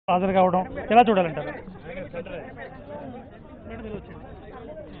హాజరు కావడం ఎలా చూడాలంటారు?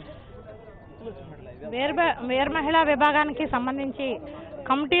 వీర మహిళా విభాగానికి సంబంధించి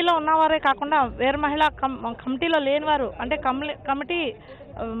కమిటీలో ఉన్నవారే కాకుండా వీర మహిళా కమిటీలో లేనివారు అంటే కమిటీ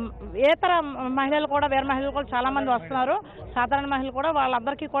ఏతర మహిళలు కూడా వీర మహిళలు కూడా చాలామంది వస్తున్నారు. సాధారణ మహిళలు కూడా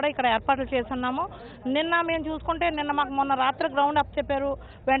వాళ్ళందరికీ కూడా ఇక్కడ ఏర్పాట్లు చేస్తున్నాము. నిన్న మేము చూసుకుంటే మాకు మొన్న రాత్రి గ్రౌండ్ అప్ చెప్పారు.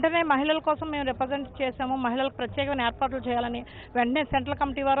 వెంటనే మహిళల కోసం మేము రిప్రజెంట్ చేసాము. మహిళలకు ప్రత్యేకమైన ఏర్పాట్లు చేయాలని వెంటనే సెంట్రల్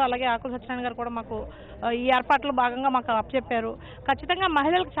కమిటీ వారు అలాగే ఆకుల సత్యనారాయణ గారు కూడా మాకు ఈ ఏర్పాట్లు భాగంగా మాకు అప్ చెప్పారు. ఖచ్చితంగా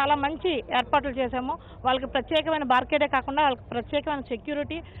మహిళలకు చాలా మంచి ఏర్పాట్లు చేసాము. వాళ్ళకి ప్రత్యేకమైన బార్కేడే కాకుండా వాళ్ళకి ప్రత్యేకమైన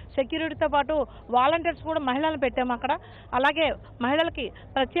సెక్యూరిటీతో పాటు వాలంటీర్స్ కూడా మహిళలను పెట్టాము అక్కడ. అలాగే మహిళలకి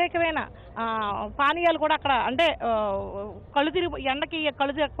ప్రత్యేకమైన పానీయాలు కూడా అక్కడ అంటే ఎండకి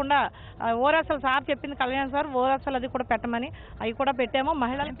కళ్ళు తిరగకుండా ఓరాసలు సార్ చెప్పింది కళ్యాణ్ సార్ ఓరాసలు అది కూడా పెట్టమని అవి కూడా పెట్టాము.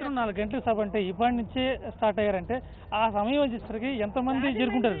 మహిళలు 4 గంటల సభ అంటే ఇప్పటి నుంచే స్టార్ట్ అయ్యారంటే ఆ సమయం వచ్చేసరికి ఎంతమంది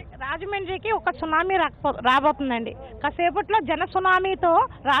చేరుకుంటారు? రాజమండ్రికి ఒక సునామీ రాబోతుందండి. కాసేపట్లో జన సునామీతో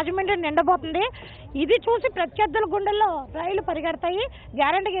రాజమండ్రి నిండబోతుంది. ఇది చూసి ప్రత్యర్థుల గుండెల్లో రైలు పరిగెడతాయి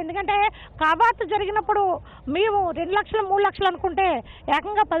గ్యారంటీగా. ఎందుకంటే కవాతు జరిగినప్పుడు మేము 2 లక్షలు 3 లక్షలు అనుకుంటే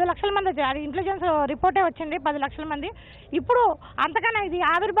ఏకంగా 10 లక్షల మంది ఇంటెలిజెన్స్ రిపోర్టే వచ్చింది 10 లక్షల మంది. ఇప్పుడు అంతకన్నా ఇది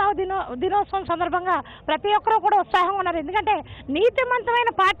ఆవిర్భావ దినోత్సవం సందర్భంగా ప్రతి ఒక్కరూ కూడా ఉత్సాహంగా ఉన్నారు. ఎందుకంటే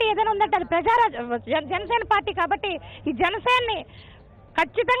నీతిమంతమైన పార్టీ ఏదైనా ఉందంటే అది జనసేన పార్టీ. కాబట్టి ఈ జనసేనని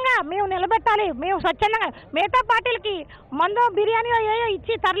ఖచ్చితంగా మేము నిలబెట్టాలి. మేము స్వచ్ఛందంగా మిగతా పార్టీలకి మందో బిర్యానీ ఏయో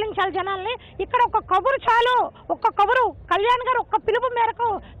ఇచ్చి తరలించాలి జనాల్ని. ఇక్కడ ఒక కబురు చాలు, ఒక్క కబురు కళ్యాణ్ గారు ఒక్క పిలుపు మేరకు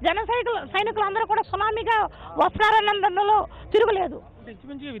సైనికులు అందరూ కూడా సునామీగా వస్తున్నారన్నందులో తిరుగులేదు.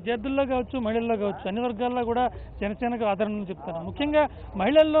 ఇంచుమించుగా విద్యార్థుల్లో కావచ్చు, మహిళల్లో కావచ్చు, అన్ని వర్గాల్లో కూడా జనసేనకు ఆదరణ చెప్తాను. ముఖ్యంగా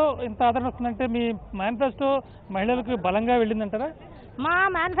మహిళల్లో ఎంత ఆదరణ వస్తుందంటే మీ మేనిఫెస్టో మహిళలకు బలంగా వెళ్ళిందంటారా? మా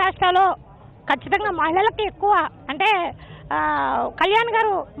మేనిఫెస్టోలో ఖచ్చితంగా మహిళలకి ఎక్కువ అంటే కళ్యాణ్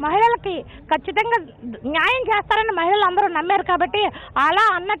గారు మహిళలకి ఖచ్చితంగా న్యాయం చేస్తారని మహిళలు అందరూ నమ్మారు. కాబట్టి అలా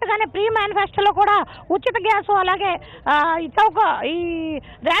అన్నట్టుగానే ప్రీ మేనిఫెస్టోలో కూడా ఉచిత గ్యాసు అలాగే ఈ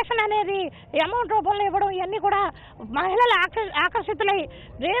రేషన్ అనేది అమౌంట్ రూపంలో ఇవ్వడం ఇవన్నీ కూడా మహిళలు ఆకర్షితులై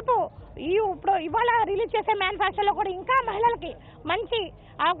రేపు ఇవాళ రిలీజ్ చేసే మేనిఫెస్టోలో కూడా ఇంకా మహిళలకి మంచి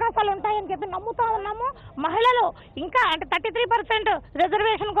అవకాశాలు ఉంటాయని చెప్పి నమ్ముతూ ఉన్నాము. మహిళలు ఇంకా అంటే 33%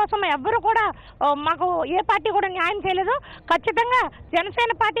 రిజర్వేషన్ కోసం ఎవ్వరూ కూడా మాకు ఏ పార్టీ కూడా న్యాయం చేయలేదు. ఖచ్చితంగా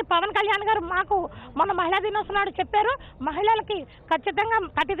జనసేన పార్టీ పవన్ కళ్యాణ్ గారు మాకు మొన్న మహిళా దినోత్సవం నాడు చెప్పారు మహిళలకి ఖచ్చితంగా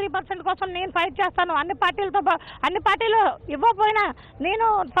 33% కోసం నేను ఫైట్ చేస్తాను, అన్ని పార్టీలు ఇవ్వకపోయినా నేను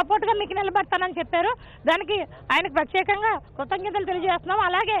సపోర్ట్గా మీకు నిలబెడతానని చెప్పారు. దానికి ఆయనకు ప్రత్యేకంగా కృతజ్ఞతలు తెలియజేస్తున్నాం.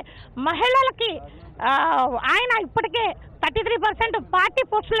 అలాగే మహిళలకి ఆయన ఇప్పటికే 33% పార్టీ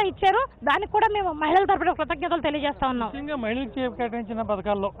పోస్టులు ఇచ్చారు. దానికి కూడా మేము మహిళల తరపున కృతజ్ఞతలు తెలియజేస్తా ఉన్నాం. ముఖ్యంగా మహిళలకు కేటాయించిన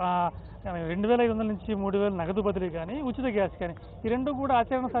పథకాల్లో 2500 నుంచి 3000 నగదు బదిలీ కానీ ఉచిత గ్యాస్ కానీ ఈ రెండు కూడా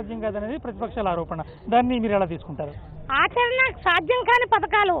ఆచరణ సాధ్యం కాదనేది ప్రతిపక్షాల ఆరోపణ. దాన్ని మీరు ఎలా తీసుకుంటారు? ఆచరణ సాధ్యం కాని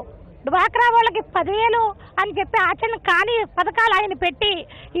పథకాలు డ్వాక్రా వాళ్ళకి 10,000 అని చెప్పి ఆచరణ కాని పథకాలు ఆయన పెట్టి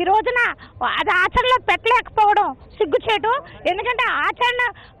ఈ రోజున అది ఆచరణలో పెట్టలేకపోవడం సిగ్గుచేటు. ఎందుకంటే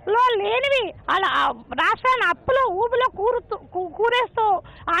ఆచరణలో లేనివి అలా రాష్ట్రాన్ని అప్పులో ఊబిలో కూరేస్తూ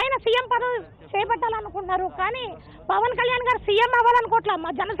ఆయన సీఎం పదవి చేపట్టాలనుకుంటున్నారు. కానీ పవన్ కళ్యాణ్ గారు సీఎం అవ్వాలనుకోవట్లా, మా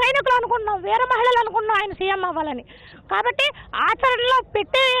జన సైనికులు అనుకుంటున్నాం, వేరే మహిళలు అనుకుంటున్నాం ఆయన సీఎం అవ్వాలని. కాబట్టి ఆచరణలో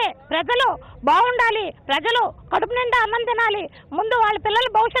పెట్టే ప్రజలు బాగుండాలి, ప్రజలు కడుపు నిండా అన్నం తినాలి, ముందు వాళ్ళ పిల్లల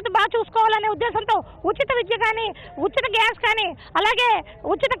భవిష్యత్తు బాగా చూసుకోవాలనే ఉద్దేశంతో ఉచిత విద్య కానీ ఉచిత గ్యాస్ కానీ అలాగే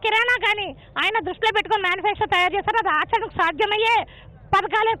ఉచిత కిరాణా కానీ ఆయన దృష్టిలో పెట్టుకుని మేనిఫెస్టో తయారు చేశారు. అది ఆచరణకు సాధ్యమయ్యే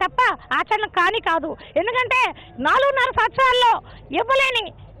పథకాలే తప్ప ఆచరణ కాదు. ఎందుకంటే 4.5 సంవత్సరాల్లో ఇవ్వలేని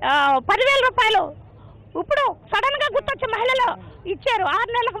 10,000 రూపాయలు ఇప్పుడు సడన్ గా గుర్తొచ్చి మహిళలు ఇచ్చారు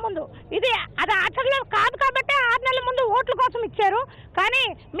 6 నెలలకు ముందు. అది ఆచరణలో కాదు కాబట్టి 6 నెలల ముందు ఓట్ల కోసం ఇచ్చారు. కానీ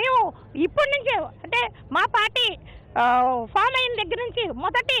మేము ఇప్పటి నుంచే అంటే మా పార్టీ ఫామ్ అయిన దగ్గర నుంచి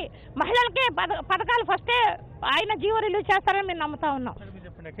మొదటి మహిళలకే పథకాలు ఫస్టే ఆయన జీవో రిలీజ్ చేస్తారని మేము నమ్ముతా ఉన్నాం.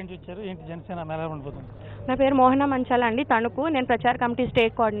 నా పేరు మోహన మంచాల అండి, తణుకు. నేను ప్రచార కమిటీ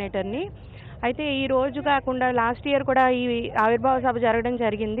స్టేట్ కోఆర్డినేటర్ని. అయితే ఈ రోజు కాకుండా లాస్ట్ ఇయర్ కూడా ఈ ఆవిర్భావ సభ జరగడం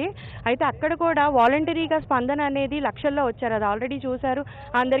జరిగింది. అయితే అక్కడ కూడా వాలంటరీగా స్పందన అనేది లక్షల్లో వచ్చారు. అది ఆల్రెడీ చూశారు.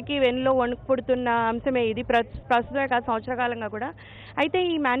 అందరికీ వెన్నులో వణుకు పుడుతున్న అంశమే ఇది ప్రస్తుతమే కాదు సంవత్సర కాలంగా కూడా. అయితే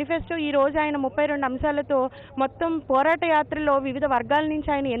ఈ మేనిఫెస్టో ఈ రోజు ఆయన 32 అంశాలతో మొత్తం పోరాట యాత్రలో వివిధ వర్గాల నుంచి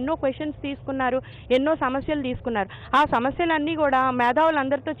ఆయన ఎన్నో క్వశ్చన్స్ తీసుకున్నారు, ఎన్నో సమస్యలు తీసుకున్నారు. ఆ సమస్యలన్నీ కూడా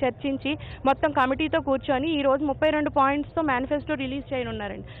మేధావులందరితో చర్చించి మొత్తం కమిటీతో కూర్చొని ఈ రోజు 32 పాయింట్స్తో మేనిఫెస్టో రిలీజ్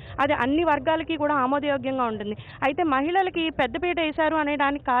చేయనున్నారండి. అది అన్ని వర్గాల వర్గాలకి కూడా ఆమోదయోగ్యంగా ఉంటుంది. అయితే మహిళలకి పెద్దపీట వేశారు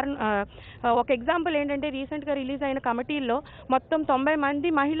అనేదానికి కారణం ఒక ఎగ్జాంపుల్ ఏంటంటే రీసెంట్గా రిలీజ్ అయిన కమిటీల్లో మొత్తం 90 మంది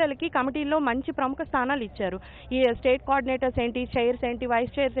మహిళలకి కమిటీల్లో మంచి ప్రముఖ స్థానాలు ఇచ్చారు. ఈ స్టేట్ కోఆర్డినేటర్స్ ఏంటి, చైర్స్ ఏంటి,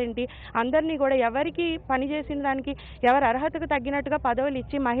 వైస్ చైర్స్ ఏంటి, అందరినీ కూడా ఎవరికి పనిచేసిన దానికి ఎవరి అర్హతకు తగ్గినట్టుగా పదవులు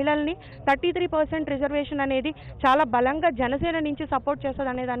ఇచ్చి మహిళల్ని 33% రిజర్వేషన్ అనేది చాలా బలంగా జనసేన నుంచి సపోర్ట్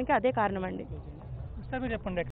చేస్తుంది అనే దానికి అదే కారణం అండి. సార్ మీరు చెప్పండి.